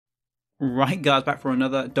Right guys, back for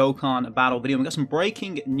another Dokkan battle video. We got some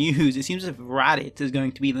breaking news. It seems as if Raditz is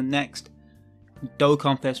going to be the next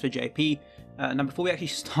Dokkan Fest for JP. Now before we actually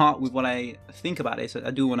start with what I think about this,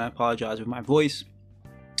 I do want to apologize with my voice.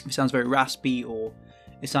 If it sounds very raspy or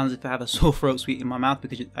it sounds as if I have a sore throat sweet in my mouth,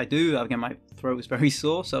 because I do. Again, my throat is very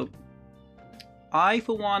sore. So I,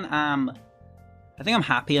 for one, I think I'm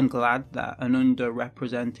happy, I'm glad that an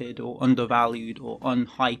underrepresented or undervalued or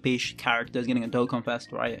unhype-ish character is getting a Dokkan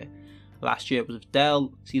Fest, right? Last year it was with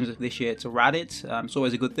Dell, seems like this year it's a Raditz. It's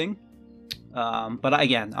always a good thing. But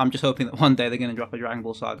again, I'm just hoping that one day they're going to drop a Dragon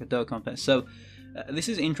Ball Saga Dokkan Fest. So this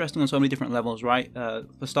is interesting on so many different levels, right?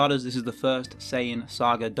 For starters, this is the first Saiyan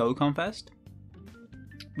Saga Dokkan Fest,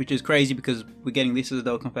 which is crazy because we're getting this as a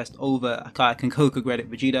Dokkan Fest over Akaya Kenkoku Great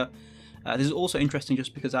Vegeta. This is also interesting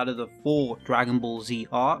just because out of the 4 Dragon Ball Z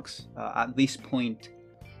arcs, at this point,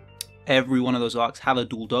 every one of those arcs have a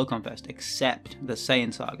dual Dokkan Fest except the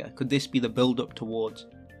Saiyan Saga. Could this be the build-up towards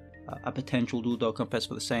a potential dual Dokkan Fest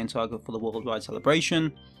for the Saiyan Saga for the worldwide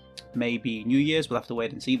celebration? Maybe New Year's, we'll have to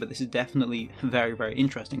wait and see, but this is definitely very, very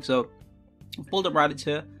interesting. So, I've pulled up Raditz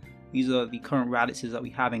here. These are the current Raditzes that we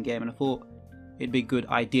have in game, and I thought it'd be a good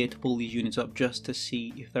idea to pull these units up just to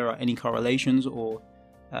see if there are any correlations or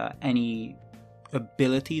any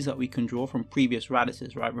abilities that we can draw from previous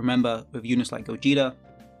Raditzes, right? Remember, with units like Gogeta,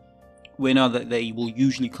 we know that they will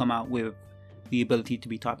usually come out with the ability to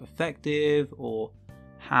be type effective or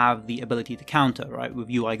have the ability to counter, right? With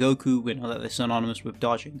UI Goku, we know that they're synonymous with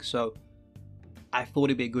dodging. So I thought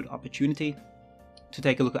it'd be a good opportunity to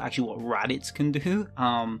take a look at actually what Raditz can do.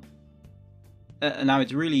 Now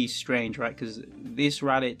it's really strange, right? Because this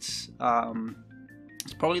Raditz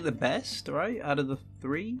is probably the best, right, out of the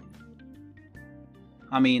 3.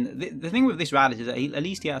 I mean, the thing with this Raditz is that at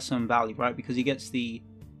least he has some value, right? Because he gets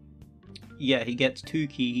he gets 2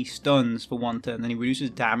 ki, he stuns for 1 turn, then he reduces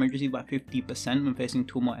damage received by 50% when facing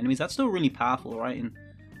 2 or more enemies. That's still really powerful, right, in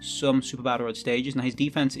some Super Battle Road stages. Now his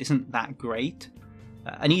defense isn't that great,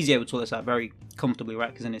 and he's able to sort this out very comfortably, right,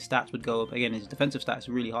 because then his stats would go up. Again, his defensive stats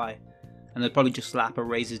are really high, and they'd probably just slap or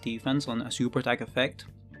raise his defense on a super attack effect,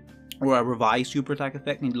 or a revised super attack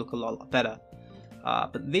effect, and he'd look a lot better.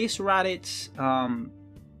 But this Raditz,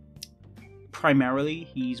 primarily,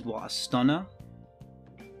 he's a stunner.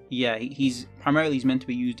 Yeah, he's meant to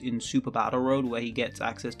be used in Super Battle Road, where he gets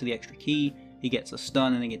access to the extra ki, he gets a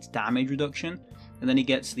stun, and he gets damage reduction, and then he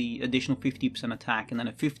gets the additional 50% attack, and then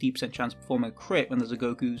a 50% chance of performing a crit when there's a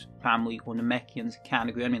Goku's family or Namekian's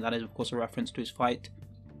category. I mean, that is of course a reference to his fight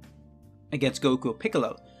against Goku or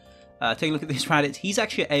Piccolo. Take a look at this Raditz. He's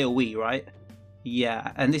actually AoE, right?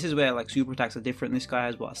 Yeah, and this is where like super attacks are different. This guy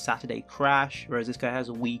has a Saturday Crash, whereas this guy has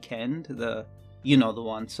a Weekend, you know the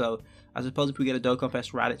one. So I suppose if we get a Dokkan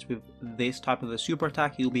Fest Raditz with this type of a super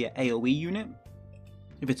attack, he'll be an AoE unit.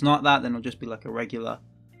 If it's not that, then it'll just be like a regular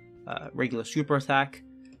super attack.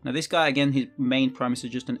 Now this guy, again, his main premise is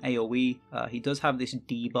just an AoE. He does have this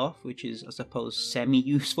debuff, which is, I suppose,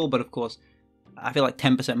 semi-useful, but of course, I feel like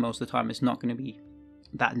 10% most of the time is not going to be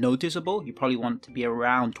that noticeable. You probably want to be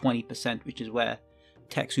around 20%, which is where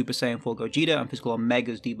Tech Super Saiyan 4 Gogeta and Physical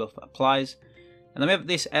Omega's debuff applies. And then we have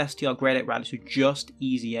this STR Grade 8 Raditz who just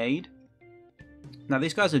Easy Aid. Now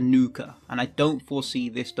this guy's a nuker, and I don't foresee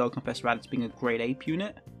this Dokkan Fest Raditz being a Grade 8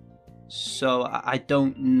 unit. So I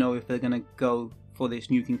don't know if they're going to go for this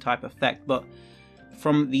nuking type effect, but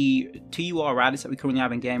from the TUR Raditz that we currently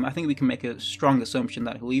have in game, I think we can make a strong assumption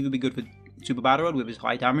that he'll either be good for Super Battle Road with his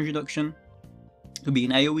high damage reduction, he'll be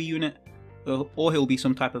an AoE unit, or he'll be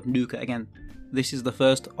some type of nuker. Again, this is the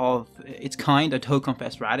first of its kind, a Dokkan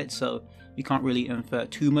Fest Raditz, so you can't really infer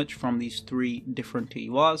too much from these 3 different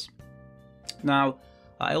TURs. Now,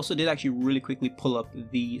 I also did actually really quickly pull up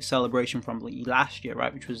the celebration from last year,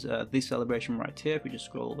 right, which was this celebration right here. If we just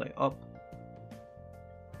scroll all the way up.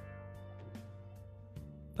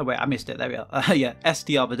 Oh wait, I missed it, there we are. Yeah,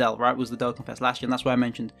 STR Videl, right, was the Dokkan Fest last year, and that's why I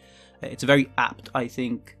mentioned it's a very apt, I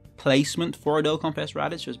think, placement for a Dokkan Fest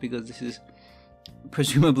Raditz, just because this is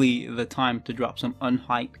presumably the time to drop some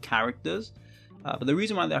unhyped characters. But the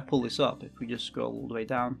reason why I pull this up, if we just scroll all the way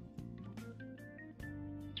down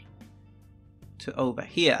to over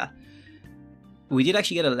here, we did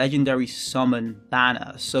actually get a legendary summon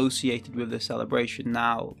banner associated with the celebration.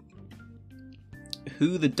 Now,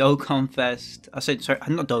 who the Dokkan Fest,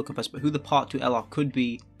 not Dokkan Fest, but who the Part 2 LR could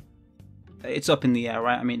be, it's up in the air,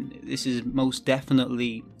 right? I mean, this is most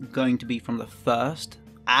definitely going to be from the first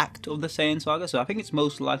act of the Saiyan Saga, so I think it's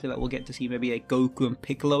most likely that we'll get to see maybe a Goku and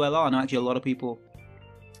Piccolo LR. I know actually a lot of people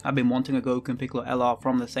have been wanting a Goku and Piccolo LR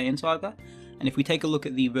from the Saiyan Saga, and if we take a look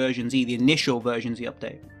at the version Z, the initial version Z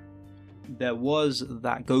update, there was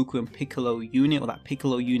that Goku and Piccolo unit, or that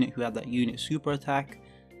Piccolo unit who had that unit super attack,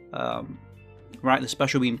 right? The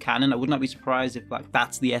special beam cannon. I would not be surprised if like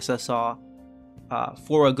that's the SSR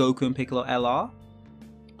for a Goku and Piccolo LR.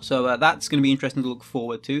 So that's going to be interesting to look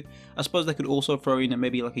forward to. I suppose they could also throw in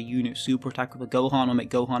maybe like a unit super attack with a Gohan, or make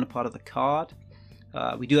Gohan a part of the card.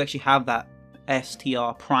 We do actually have that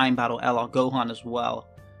STR Prime Battle LR Gohan as well.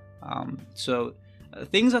 So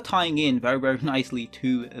things are tying in very, very nicely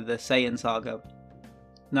to the Saiyan saga.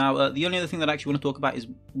 Now, the only other thing that I actually want to talk about is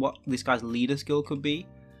what this guy's leader skill could be.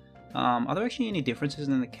 Are there actually any differences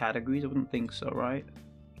in the categories? I wouldn't think so, right?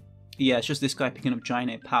 Yeah, it's just this guy picking up Giant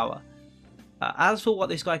Ape Power. As for what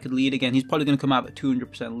this guy could lead, again, he's probably going to come out with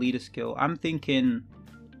 200% leader skill. I'm thinking,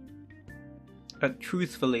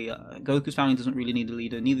 truthfully, Goku's family doesn't really need a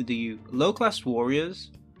leader, neither do you. Low-class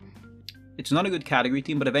warriors, it's not a good category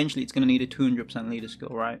team, but eventually it's going to need a 200% leader skill,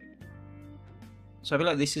 right? So I feel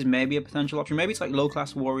like this is maybe a potential option. Maybe it's like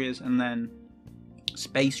low-class warriors and then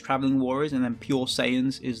space traveling warriors, and then pure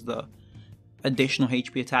Saiyans is the additional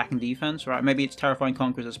HP attack and defense, right? Maybe it's Terrifying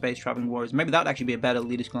Conquerors or Space Traveling Warriors. Maybe that would actually be a better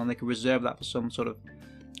leader skill, and they could reserve that for some sort of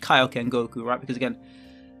Kaioken Goku, right? Because again,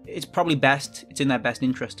 it's probably best, it's in their best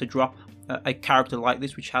interest to drop a character like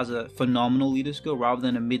this, which has a phenomenal leader skill, rather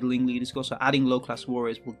than a middling leader skill. So adding low-class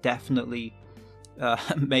warriors will definitely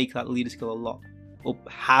make that leader skill a lot, or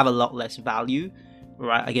have a lot less value,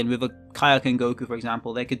 right? Again, with a Kaioken Goku, for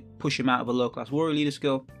example, they could push him out of a low-class warrior leader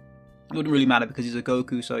skill. It wouldn't really matter because he's a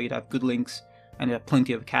Goku, so you'd have good links and you have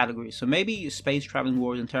plenty of categories. So maybe Space Traveling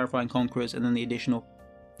Warriors and Terrifying Conquerors, and then the additional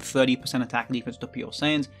 30% attack and defense to pure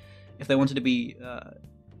Saiyans. If they wanted to be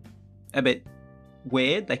a bit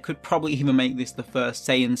weird, they could probably even make this the first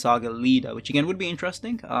Saiyan Saga leader, which again would be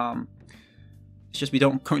interesting. It's just we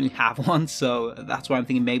don't currently have one, so that's why I'm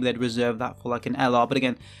thinking maybe they'd reserve that for like an LR. But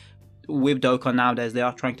again, with Dokkan nowadays, they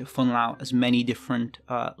are trying to funnel out as many different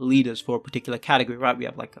leaders for a particular category, right? We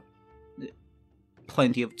have like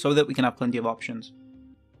plenty of, so that we can have plenty of options.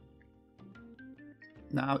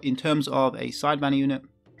 Now, in terms of a side banner unit,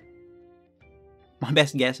 my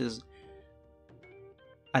best guess is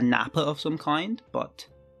a Nappa of some kind, but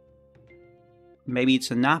maybe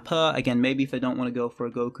it's a Nappa. Again, maybe if they don't want to go for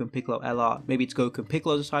a Goku and Piccolo LR, maybe it's Goku and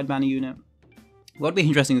Piccolo as a side banner unit. What would be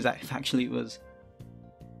interesting is that if actually it was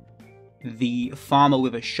the farmer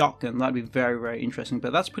with a shotgun, that'd be very, very interesting.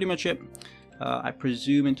 But that's pretty much it. I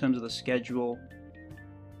presume in terms of the schedule,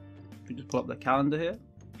 we just pull up the calendar here.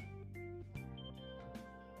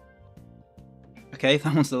 Okay,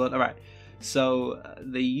 that one's still alright. So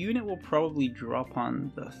the unit will probably drop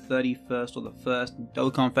on the 31st or the 1st.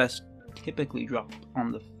 Dokkan Fest typically drop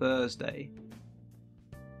on the Thursday,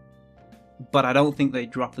 but I don't think they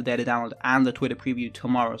drop the data download and the Twitter preview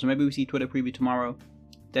tomorrow. So maybe we see Twitter preview tomorrow,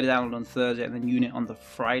 data download on Thursday, and then unit on the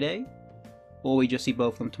Friday, or we just see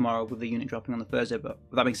both of them tomorrow with the unit dropping on the Thursday. But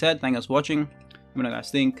with that being said, thank you guys for watching. Let me know what you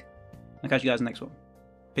guys think. I'll catch you guys in the next one.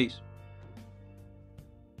 Peace.